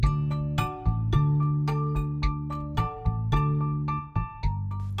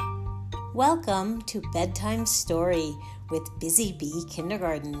Welcome to Bedtime Story with Busy Bee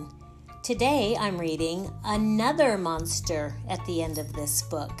Kindergarten. Today I'm reading Another Monster at the end of this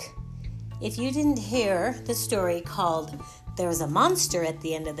book. If you didn't hear the story called There's a Monster at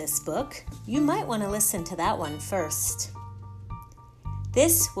the End of This Book, you might want to listen to that one first.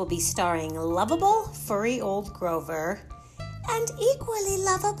 This will be starring lovable furry old Grover and equally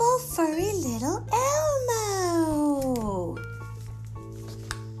lovable furry little Elmo.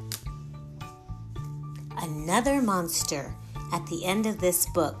 Another Monster at the End of This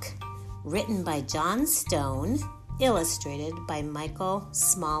Book, written by John Stone, illustrated by Michael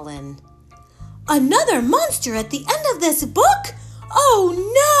Smolin. Another monster at the end of this book?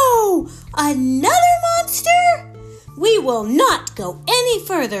 Oh no! Another monster? We will not go any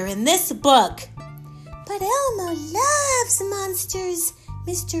further in this book. But Elmo loves monsters,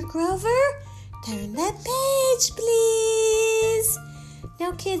 Mr. Grover. Turn the page, please.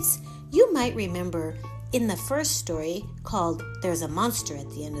 Now, kids, you might remember in the first story called There's a Monster at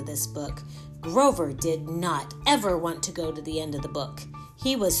the End of This Book, Grover did not ever want to go to the end of the book.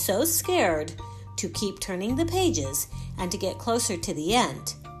 He was so scared to keep turning the pages and to get closer to the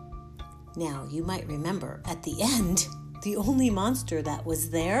end. Now, you might remember at the end, the only monster that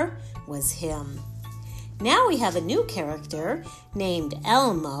was there was him. Now we have a new character named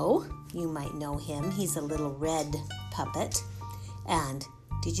Elmo. You might know him. He's a little red puppet. And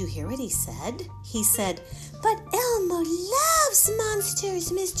did you hear what he said? He said, "But Elmo loves monsters,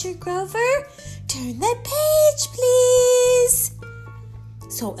 Mr. Grover. Turn the page, please."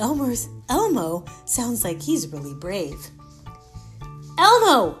 So Elmo sounds like he's really brave.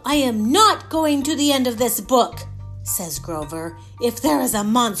 "Elmo, I am not going to the end of this book," says Grover. "If there is a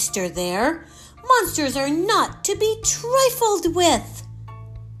monster there, monsters are not to be trifled with."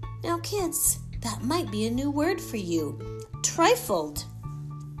 Now, kids, that might be a new word for you, trifled.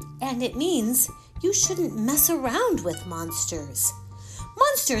 And it means you shouldn't mess around with monsters.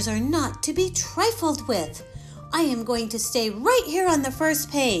 Monsters are not to be trifled with. I am going to stay right here on the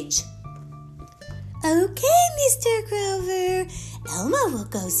first page. Okay, Mr. Grover. Elmo will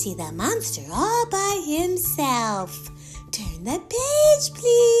go see the monster all by himself. Turn the page,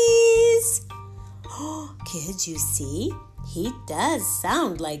 please. Oh, kids, you see? He does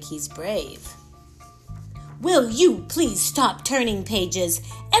sound like he's brave. Will you please stop turning pages?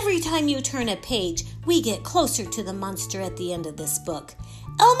 Every time you turn a page, we get closer to the monster at the end of this book.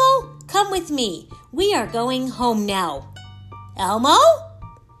 Elmo, come with me. We are going home now. Elmo?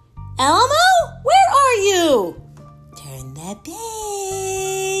 Elmo? Where are you? Turn the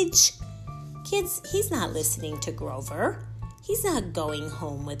page. Kids, he's not listening to Grover. He's not going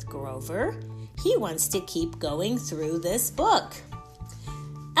home with Grover. He wants to keep going through this book.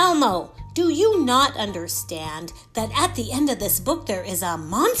 Elmo, do you not understand that at the end of this book there is a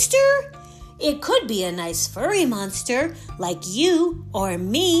monster? It could be a nice furry monster like you or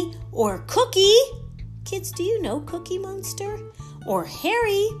me or Cookie. Kids, do you know Cookie Monster? Or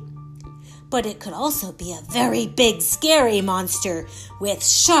Harry? But it could also be a very big scary monster with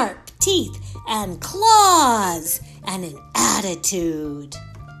sharp teeth and claws and an attitude.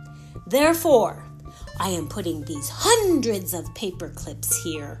 Therefore, I am putting these hundreds of paper clips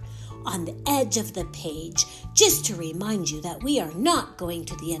here on the edge of the page just to remind you that we are not going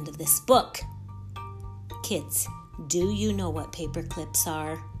to the end of this book. Kids, do you know what paper clips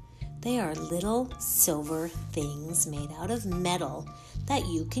are? They are little silver things made out of metal that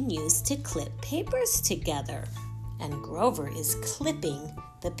you can use to clip papers together. And Grover is clipping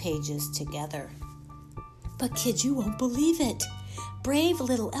the pages together. But kids, you won't believe it. Brave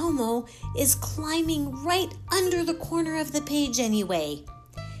little Elmo is climbing right under the corner of the page anyway.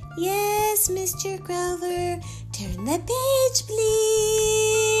 Yes, Mr. Grover, turn the page,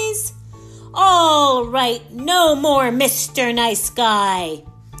 please. All right, no more Mr. Nice Guy,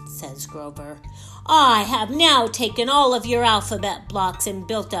 says Grover. I have now taken all of your alphabet blocks and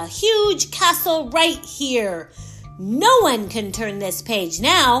built a huge castle right here. No one can turn this page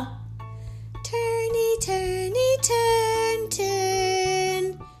now. Turny, turny, turn,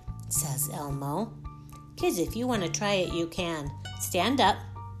 turn, says Elmo. Kids, if you want to try it, you can. Stand up.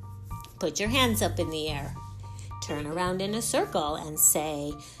 Put your hands up in the air. Turn around in a circle and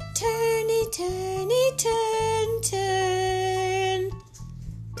say, turny, turny, turn, turn.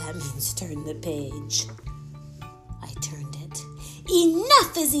 That means turn the page. I turned it.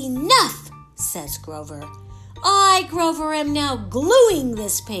 Enough is enough, says Grover. I, Grover, am now gluing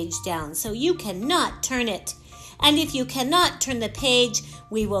this page down so you cannot turn it. And if you cannot turn the page,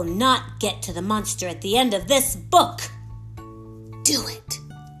 we will not get to the monster at the end of this book. Do it,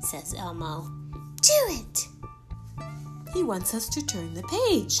 says Elmo. Do it. He wants us to turn the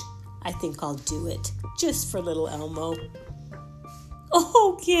page. I think I'll do it, just for little Elmo.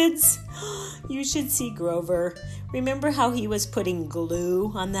 Oh, kids, you should see Grover. Remember how he was putting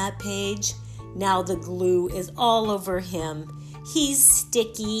glue on that page? Now the glue is all over him. He's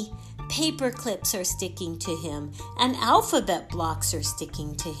sticky. Paper clips are sticking to him, and alphabet blocks are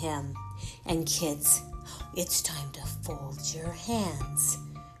sticking to him. And kids, it's time to fold your hands.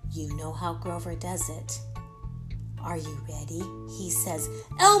 You know how Grover does it. Are you ready? He says,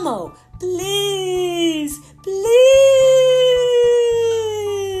 Elmo, please, please.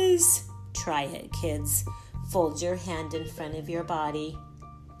 Try it, kids. Fold your hand in front of your body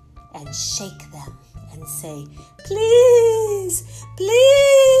and shake them and say, please,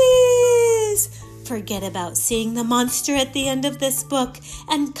 please. Forget about seeing the monster at the end of this book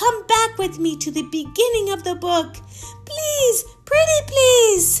and come back with me to the beginning of the book. Please, pretty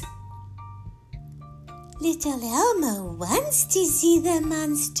please. Little Elmo wants to see the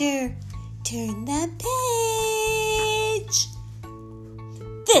monster. Turn the page.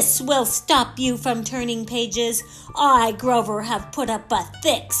 This will stop you from turning pages. I, Grover, have put up a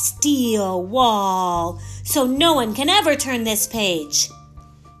thick steel wall, so no one can ever turn this page.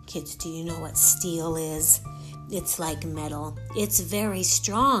 Kids, do you know what steel is? It's like metal. It's very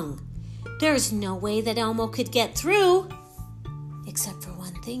strong. There's no way that Elmo could get through. Except for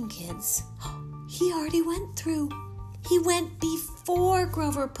one thing, kids. He already went through. He went before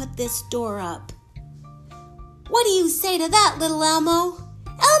Grover put this door up. What do you say to that, little Elmo?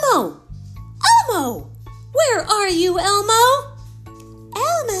 Elmo! Elmo! Where are you, Elmo?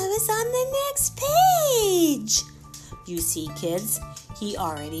 Elmo is on the next page. You see, kids, he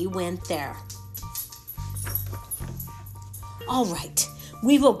already went there. All right,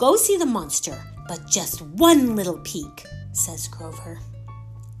 we will go see the monster, but just one little peek, says Grover.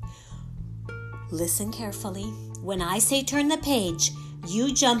 Listen carefully. When I say turn the page,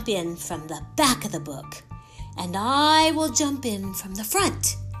 you jump in from the back of the book, and I will jump in from the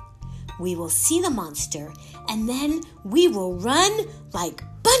front. We will see the monster, and then we will run like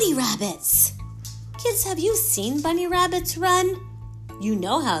bunny rabbits. Kids, have you seen bunny rabbits run? You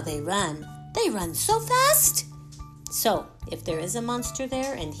know how they run. They run so fast. So, if there is a monster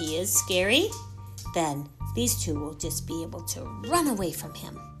there and he is scary, then these two will just be able to run away from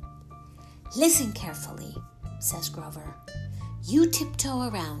him. Listen carefully, says Grover. You tiptoe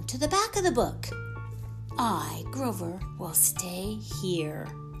around to the back of the book. I, Grover, will stay here.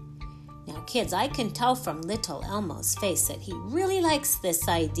 Now, kids, I can tell from little Elmo's face that he really likes this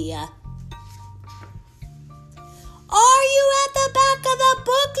idea. Are you at the back of the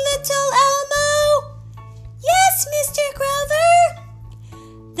book, little Elmo? Yes, Mr. Grover.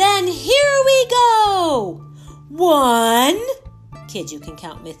 Then here we go. 1. Kids, you can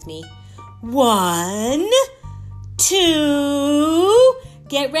count with me. 1, 2.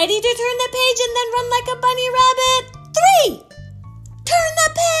 Get ready to turn the page and then run like a bunny rabbit. 3. Turn the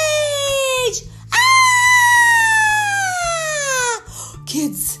page. Ah!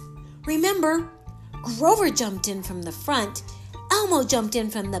 Kids, remember, Grover jumped in from the front. Elmo jumped in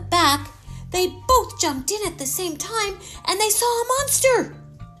from the back. They both jumped in at the same time, and they saw a monster.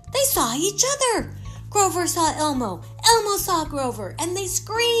 They saw each other. Grover saw Elmo. Elmo saw Grover, and they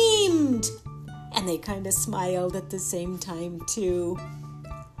screamed. And they kind of smiled at the same time, too.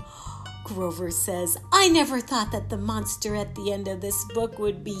 Grover says, I never thought that the monster at the end of this book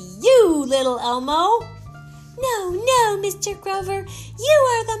would be you, little Elmo. No, Mr. Grover. You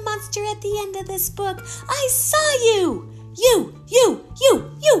are the monster at the end of this book. I saw you. You.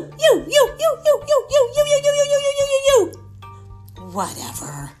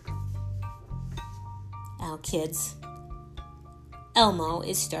 Whatever. Now, kids, Elmo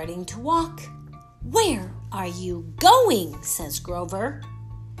is starting to walk. Where are you going? Says Grover.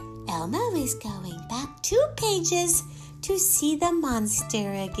 Elmo is going back 2 pages to see the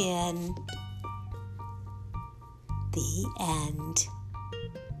monster again. The end.